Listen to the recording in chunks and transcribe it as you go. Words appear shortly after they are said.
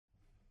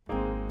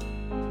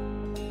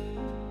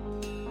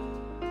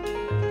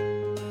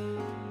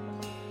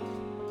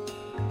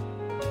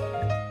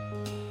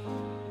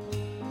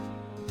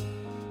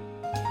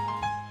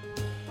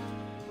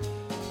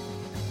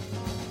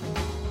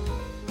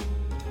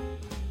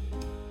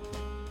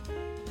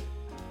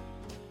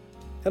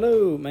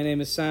Hello, my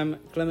name is Sam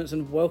Clements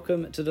and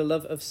welcome to The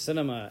Love of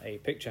Cinema, a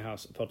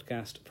Picturehouse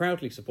podcast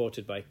proudly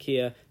supported by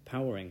Kia,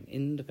 powering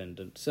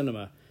independent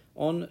cinema.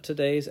 On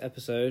today's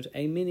episode,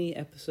 a mini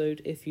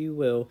episode if you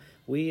will,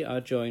 we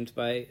are joined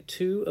by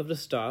two of the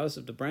stars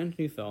of the brand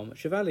new film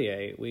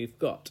Chevalier. We've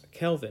got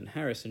Kelvin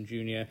Harrison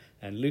Jr.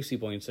 and Lucy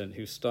Boynton,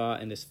 who star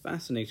in this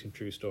fascinating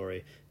true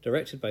story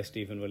directed by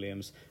Stephen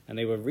Williams, and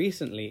they were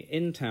recently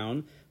in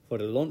town for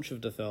the launch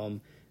of the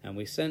film, and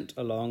we sent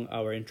along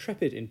our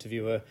intrepid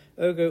interviewer,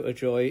 Ogo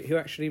Ajoy, who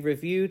actually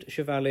reviewed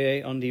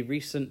Chevalier on the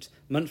recent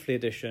monthly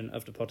edition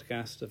of the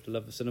podcast of The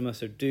Love of Cinema,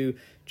 so do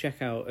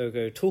check out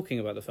Ogo talking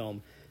about the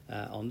film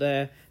on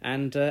there,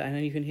 and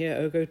then you can hear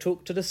Ogo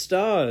talk to the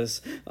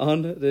stars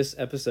on this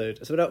episode.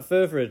 So without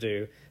further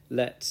ado,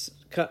 let's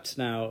cut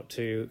now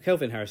to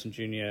Kelvin Harrison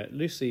Jr.,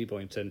 Lucy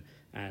Boynton,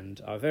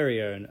 and our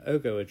very own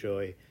Ogo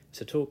Ajoy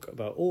to talk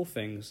about all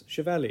things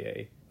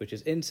Chevalier, which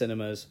is in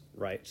cinemas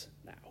right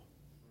now.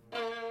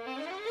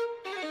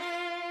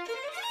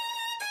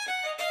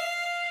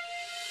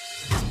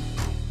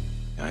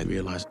 I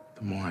realized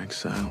the more I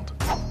excelled,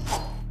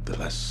 the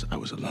less I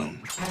was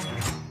alone.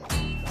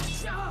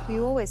 Were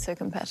you always so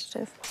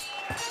competitive?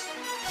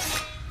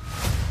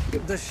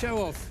 The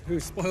show-off who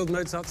spoiled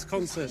Mozart's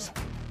concert.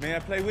 May I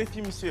play with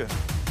you, monsieur?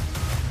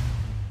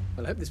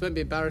 Well, I hope this won't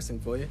be embarrassing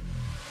for you.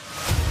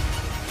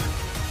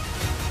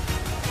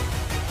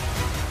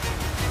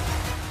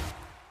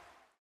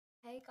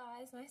 Hey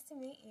guys, nice to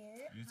meet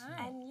you. You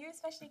too. And you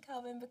especially,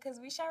 Kelvin, because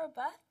we share a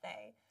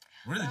birthday.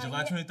 Really?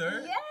 July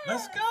 23rd? Yeah.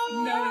 Let's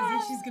go! No,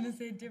 as if she's going to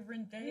say a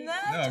different date. No,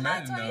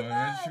 July July 23rd.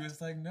 no. She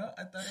was like, no,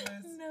 I thought it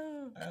was...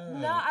 No. Oh.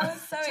 No, I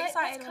was so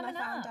excited when I coming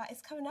found up. out.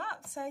 It's coming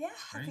up. So yeah,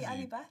 happy Crazy.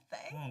 early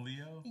birthday. Come on,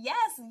 Leo.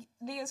 Yes,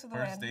 Leo's for the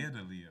First win. day of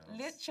the Leos.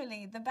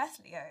 Literally, the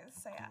best Leos.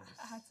 So yeah,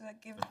 I had to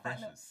give The it that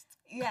little... freshest.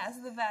 Yeah, it's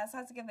the best. I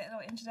had to give it a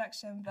little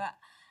introduction, but...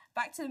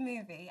 Back to the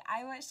movie.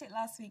 I watched it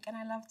last week and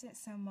I loved it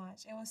so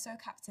much. It was so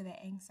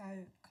captivating, so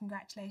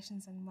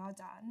congratulations and well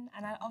done.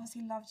 And I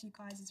obviously loved you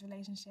guys'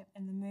 relationship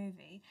in the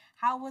movie.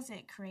 How was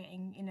it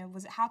creating,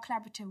 how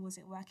collaborative was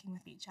it working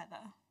with each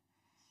other?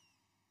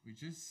 We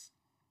just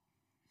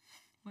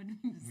What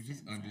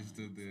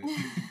understood the...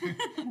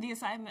 The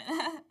assignment.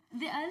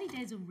 The early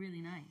days were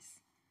really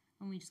nice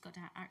when we just got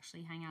to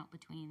actually hang out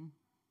between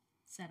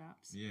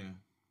setups. Yeah.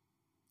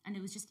 And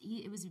it was just,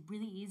 it was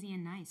really easy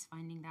and nice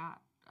finding that,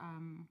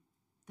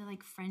 the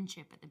like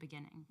friendship at the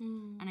beginning.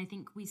 And I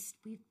think we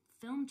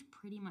filmed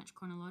pretty much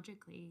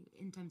chronologically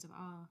in terms of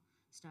our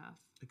stuff.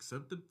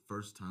 Except the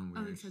first time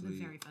we so the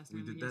very first time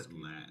we did we that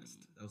screened last.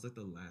 it. That was like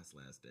the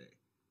last day.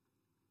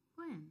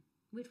 When?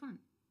 Which one?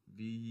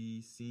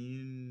 The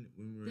scene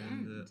when we were The in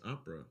end. the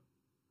opera.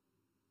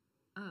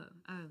 Oh,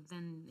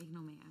 then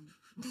ignore me.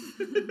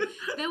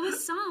 There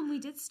was some. We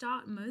did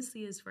start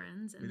mostly as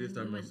friends, and We did then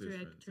start we went mostly through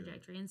as a friends, yeah.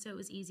 trajectory, and so it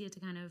was easier to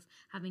kind of,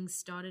 having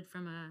started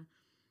from a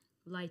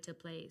lighter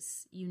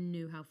place, you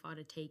knew how far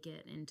to take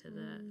it into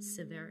the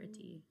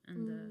severity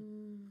and the...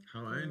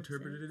 How I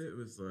interpreted it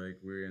was like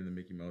we're in the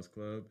Mickey Mouse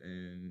Club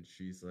and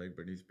she's like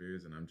Britney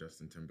Spears and I'm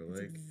Justin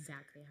Timberlake. That's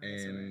exactly how I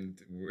saw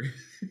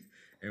it.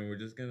 And we're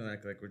just gonna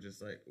act like we're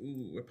just like,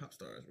 ooh, we're pop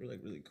stars. We're like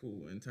really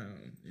cool in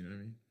town. You know what I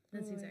mean?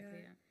 That's exactly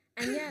it.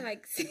 And yeah,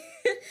 like,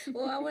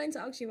 well, I wanted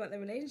to ask you about the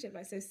relationship.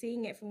 Like, so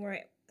seeing it from where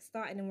it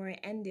started and where it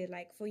ended,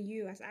 like, for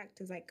you as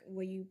actors, like,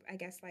 were you, I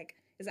guess, like,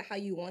 is that how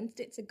you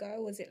wanted it to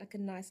go? Was it like a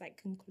nice, like,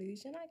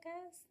 conclusion, I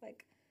guess?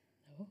 Like,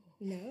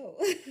 no.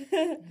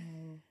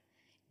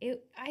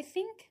 I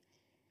think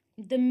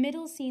the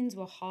middle scenes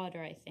were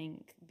harder, I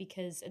think,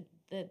 because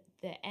at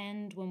the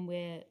end, when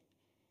we're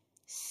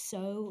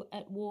so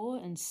at war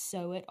and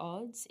so at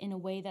odds, in a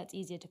way that's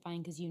easier to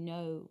find because you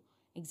know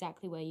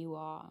exactly where you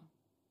are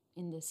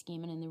in the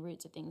scheme and in the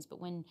roots of things.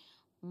 But when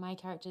my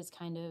character is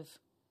kind of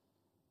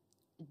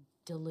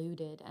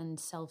deluded and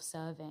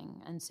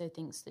self-serving and so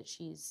thinks that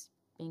she's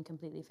being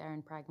completely fair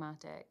and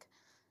pragmatic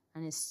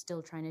and is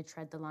still trying to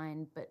tread the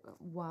line, but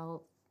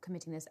while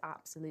committing this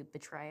absolute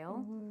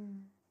betrayal,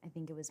 I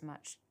think it was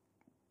much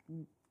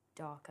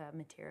darker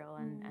material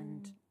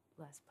and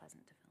less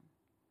pleasant to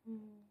film.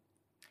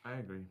 I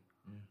agree.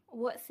 Yeah.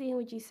 What scene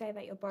would you say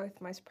that you're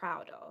both most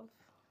proud of?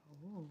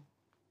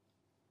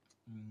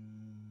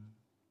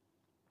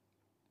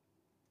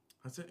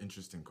 That's an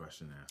interesting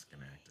question to ask an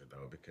actor,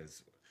 though,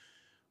 because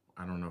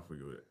I don't know if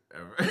we would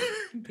ever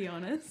Be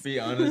honest. be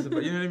honest.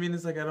 But you know what I mean?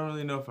 It's like I don't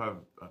really know if I'm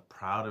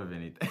proud of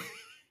anything.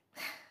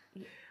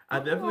 I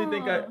definitely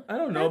think I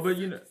don't know, but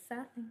you know,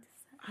 Sad thing to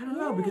say. I don't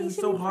know, because you it's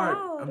should so be hard.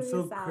 proud I'm of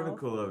so yourself.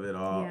 critical of it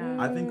all. Yeah.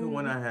 I think the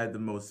one I had the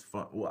most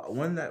fun,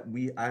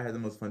 I had the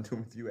most fun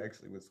doing with you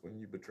actually was when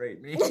you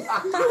betrayed me.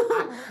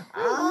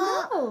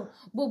 No.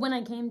 Well, when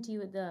I came to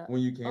you at the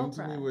When you came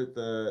opera, to me with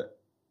the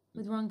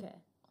with Ronke.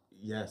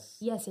 yes.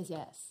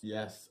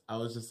 Yes. I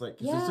was just like,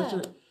 it's such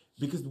a,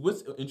 because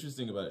what's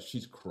interesting about it,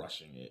 she's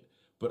crushing it.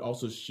 But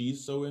also,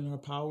 she's so in her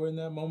power in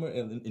that moment,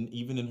 and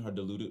even in her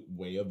diluted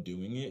way of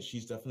doing it,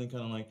 she's definitely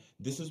kind of like,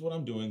 this is what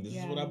I'm doing, this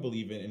is what I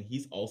believe in, and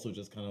he's also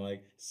just kind of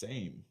like,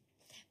 same.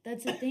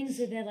 That's the thing.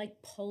 So they're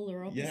like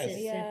polar opposites,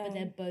 Yes. but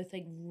they're both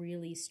like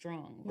really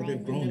strong. But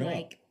they've grown They're up.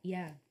 like,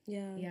 yeah.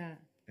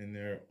 In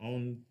their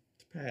own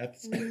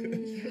paths.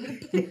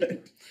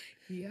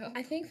 Yeah.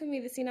 I think for me,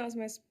 the scene I was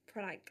most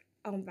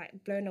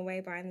blown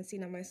away by, and the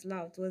scene I most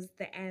loved was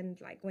the end,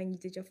 like when you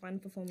did your final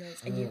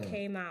performance and you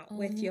came out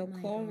with your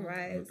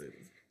cornrows.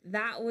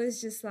 That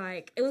was just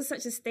like, it was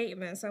such a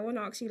statement. So I want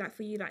to ask you, like,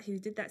 for you, like, who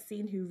did that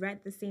scene, who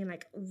read the scene,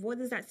 like, what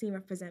does that scene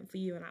represent for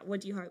you, and like,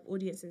 what do you hope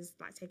audiences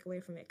like take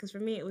away from it? Because for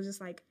me, it was just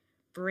like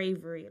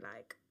bravery,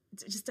 like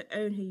just to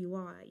own who you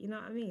are. You know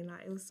what I mean?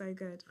 Like, it was so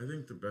good. I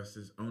think the best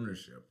is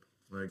ownership.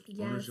 Like,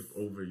 ownership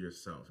over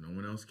yourself. No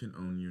one else can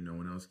own you. No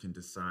one else can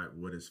decide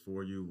what is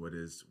for you, what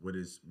is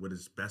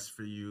best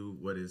for you,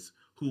 what is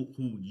who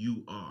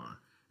you are.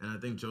 And I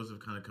think Joseph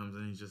kind of comes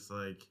in, he's just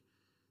like,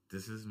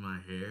 this is my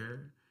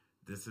hair.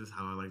 This is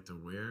how I like to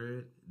wear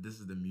it. This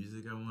is the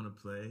music I want to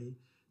play.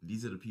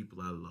 These are the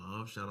people I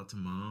love. Shout out to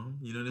Mom.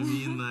 You know what I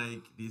mean?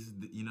 Like, these,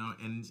 you know,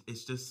 and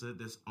it's just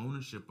this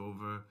ownership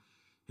over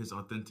his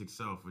authentic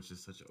self, which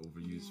is such an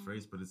overused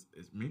phrase, but it's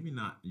maybe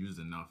not used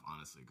enough,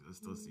 honestly, because I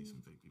still see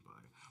some fake people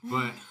out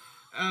here.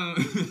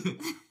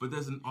 But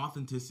there's an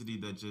authenticity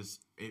that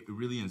just, it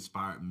really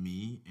inspired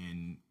me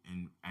and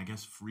I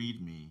guess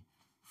freed me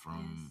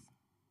from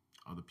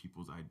other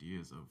people's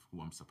ideas of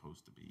who I'm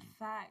supposed to be.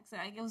 Facts.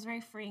 Like, it was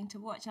very freeing to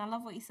watch. And I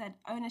love what you said,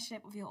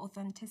 ownership of your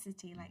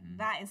authenticity. Like,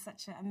 that is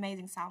such an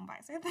amazing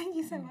soundbite. So thank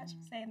you so much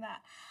for saying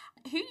that.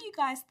 Who do you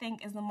guys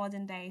think is the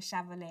modern day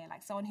Chevalier?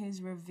 Like, someone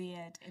who's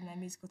revered in their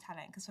musical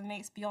talent? Because for me,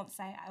 it's Beyonce.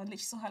 I literally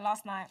saw her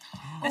last night.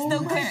 There's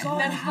still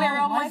clear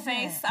on my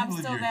face. I'm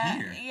still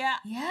there. Yeah.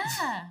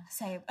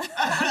 Same.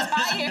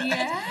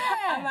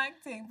 I'm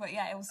acting. But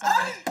yeah, it was so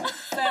good.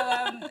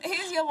 So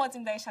who's your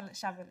modern day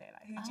Chevalier?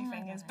 Like, who do you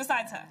think is,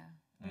 besides her?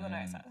 We all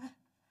know it's her.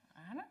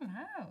 I don't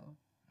know.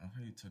 I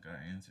thought you took our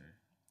answer.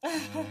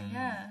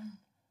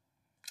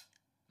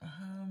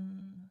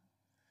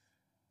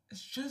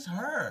 It's just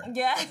her.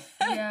 Yeah.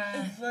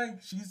 It's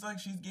like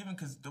she's giving,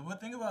 because the one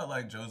thing about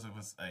like Joseph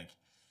was like,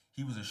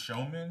 he was a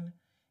showman,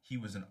 he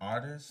was an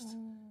artist,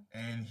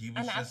 and he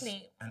was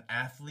an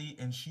athlete,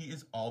 and she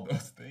is all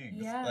those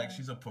things. Yeah. Like,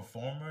 she's a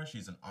performer,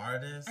 she's an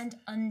artist. And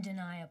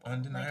undeniable.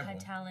 Undeniable. Like, her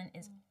talent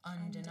is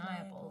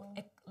undeniable.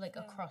 Like,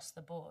 across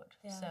the board.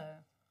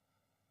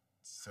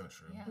 So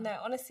true. Yeah. No,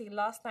 honestly,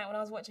 last night when I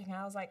was watching her,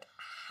 I was like,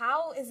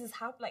 how is this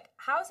happening? Like,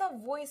 how is her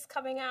voice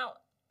coming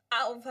out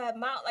of her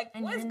mouth? Like,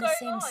 And what you're is in going the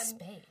same on?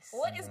 space.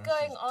 What is She's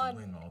going on?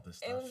 doing all this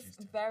It stuff was she's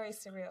doing. very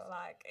surreal.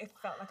 Like, it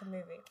felt like a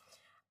movie.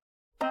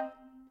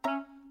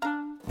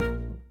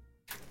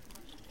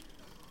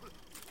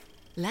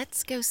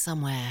 Let's go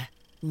somewhere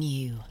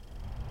new.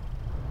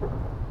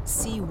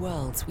 See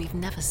worlds we've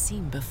never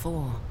seen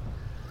before,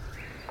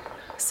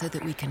 so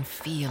that we can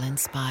feel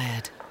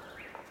inspired.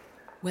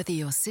 Whether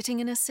you're sitting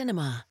in a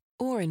cinema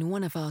or in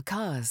one of our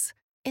cars,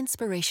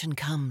 inspiration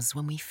comes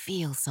when we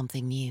feel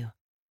something new.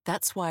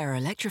 That's why our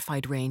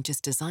electrified range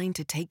is designed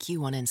to take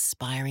you on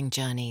inspiring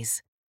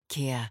journeys.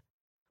 Kia,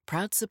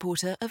 proud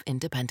supporter of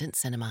independent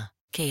cinema.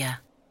 Kia,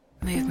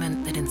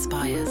 movement that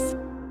inspires.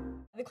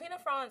 The Queen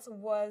of France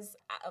was,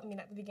 at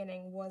the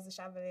beginning, was the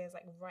Chevalier's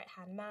like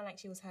right-hand man. Like,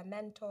 she was her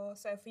mentor.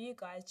 So for you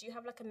guys, do you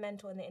have like a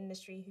mentor in the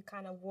industry who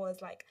kind of was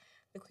like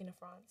the Queen of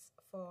France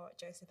for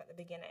Joseph at the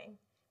beginning?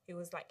 Who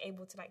was like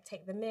able to like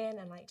take them in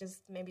and like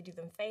just maybe do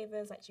them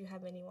favors? Like, do you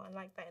have anyone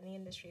like that in the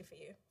industry for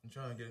you? I'm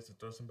trying to get us to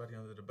throw somebody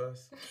under the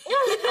bus. No,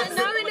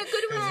 in a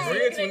good way.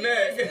 Bring it to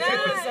neck.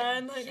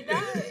 No, in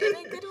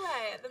a good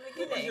way at the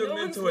beginning. Your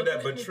mentor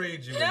that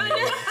betrayed you. No. Not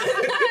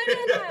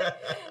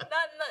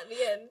at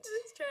the end.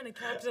 Just trying to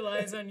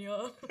capitalize on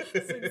your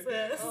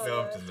success.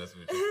 No, I'm just messing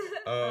with you.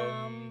 I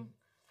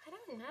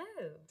don't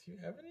know. Do you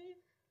have any?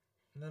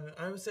 No,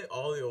 I would say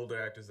all the older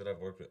actors that I've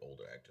worked with,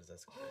 older actors,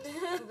 that's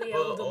crazy.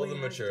 all the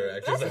mature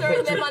actors. Let's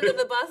throw them under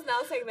the bus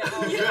now, saying that.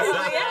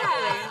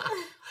 Yeah.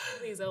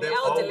 These The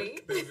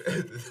elderly.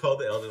 All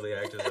the elderly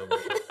actors I've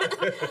worked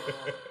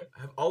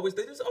with.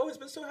 They've just always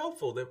been so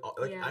helpful.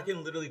 I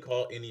can literally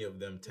call any of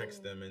them,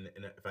 text them, and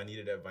if I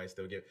needed advice,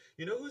 they'll give.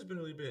 You know who's been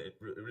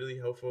really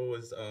helpful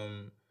was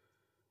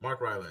Mark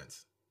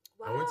Rylance.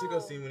 Wow. I went to go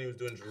see him when he was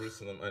doing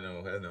Jerusalem. I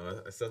know.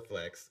 I said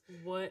flex.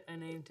 What a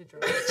name to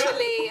drop.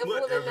 Actually, of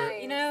all the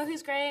names. You know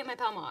who's great? My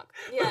pal Mark.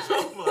 Yeah.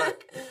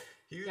 Mark.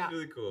 He was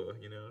really cool,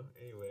 you know?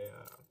 Anyway.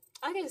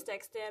 I can just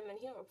text him and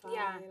he'll reply.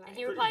 Yeah, like, and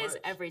he replies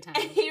every time.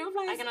 He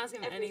replies. I can ask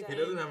him anything.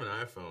 He doesn't have an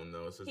iPhone,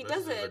 though, so his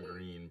messages are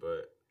green,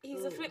 but...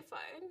 He's a flip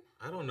phone.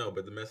 I don't know,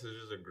 but the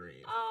messages are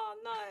green. Oh,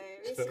 no.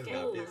 He's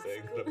cool.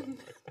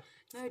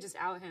 No, just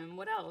out him.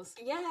 What else?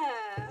 Yeah.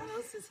 What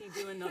else does he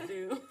do and not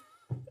do?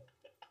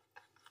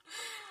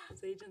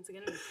 His agents are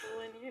going to be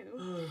calling you.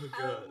 Oh, my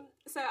God.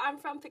 So I'm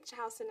from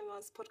Picturehouse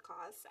Cinema's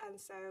podcast, and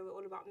so we're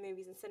all about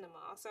movies and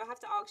cinema. So I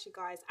have to ask you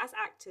guys, as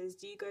actors,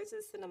 do you go to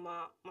the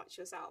cinema much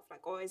yourself?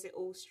 Like, or is it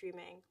all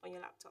streaming on your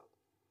laptop?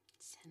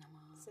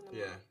 Cinema.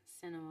 Yeah.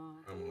 Cinema.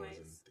 I'm always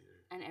in theater.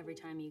 And every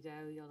time you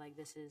go, you're like,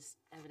 this is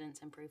evidence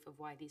and proof of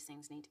why these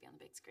things need to be on the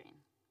big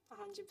screen.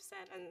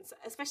 100%, and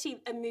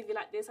especially a movie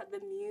like this, like the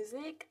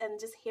music and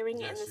just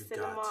hearing it in the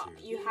cinema,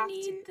 you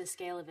need the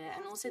scale of it,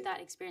 and also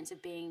that experience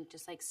of being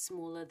just like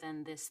smaller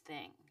than this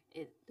thing.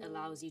 It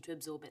allows you to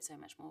absorb it so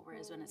much more,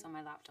 whereas when it's on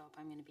my laptop,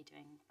 I'm going to be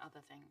doing other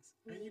things.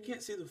 And you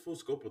can't see the full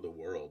scope of the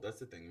world. That's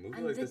the thing. A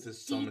movie like this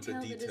is so much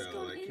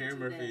detail. Like, Karen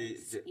Murphy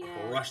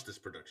crushed this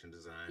production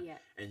design.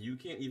 And you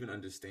can't even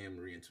understand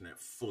Marie Antoinette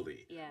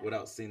fully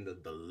without seeing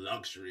the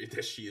luxury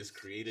that she has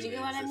created. Do you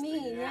know what I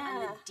mean? Yeah.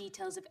 And the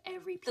details of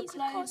every piece of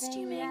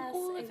costuming,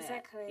 all of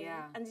it.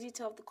 Yeah. And the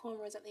detail of the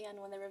cornrows at the end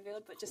when they're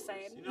revealed, but just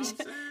saying. You know what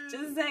I'm saying?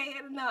 Just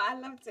saying. No, I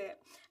loved it.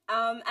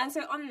 And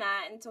so on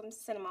that, in terms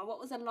of cinema, what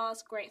was the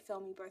last great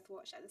film you both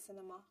watched at the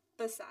cinema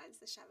besides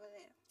The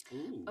Chevalier?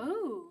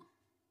 Ooh.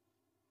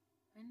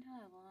 When did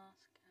I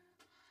last go?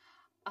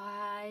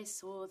 I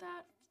saw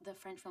the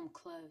French film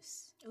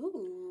Close.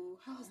 Ooh,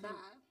 how was that?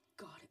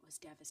 God, it was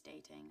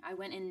devastating. I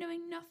went in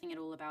knowing nothing at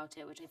all about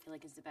it, which I feel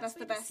like is the best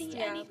way to see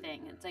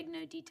anything. It's like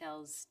no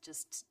details,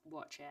 just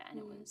watch it. And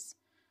it was,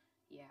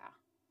 it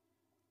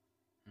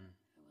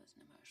was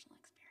an emotional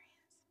experience.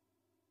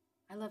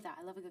 I love that.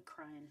 I love a good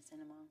cry in a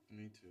cinema.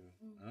 Me too.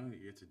 I don't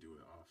get to do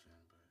it often,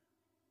 but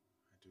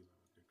I do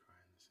love a good cry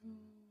in the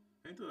cinema.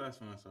 I think the last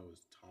one I saw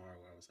was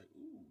Tar, where I was like,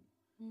 ooh,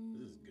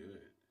 this is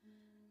good.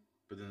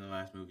 But then the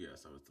last movie I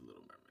saw was The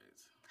Little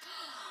Mermaids.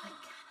 I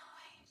cannot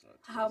wait.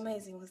 How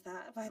amazing was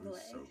that, by the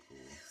way? So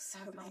cool.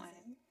 So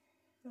amazing.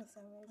 It was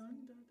so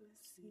amazing.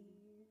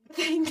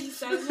 Thank you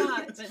so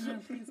much. But no,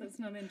 please, let's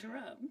not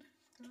interrupt.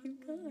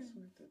 Keep going.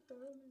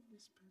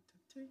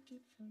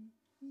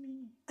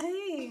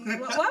 Hey, why are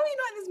we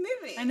not in this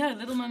movie? I know,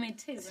 Little Mermaid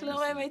 2. It's Little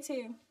Mermaid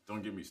 2.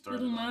 Don't get me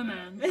started. Little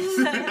Merman.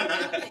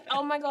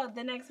 Oh my god,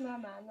 the next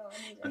merman. No,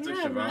 I need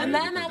it. Chevalier a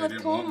merman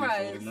with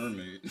cornrows.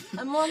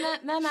 A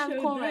merman with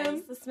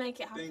cornrows. Let's make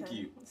it happen. Thank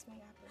you. Let's make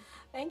it happen.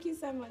 Thank you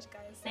so much,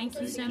 guys.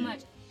 Thank you so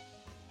much.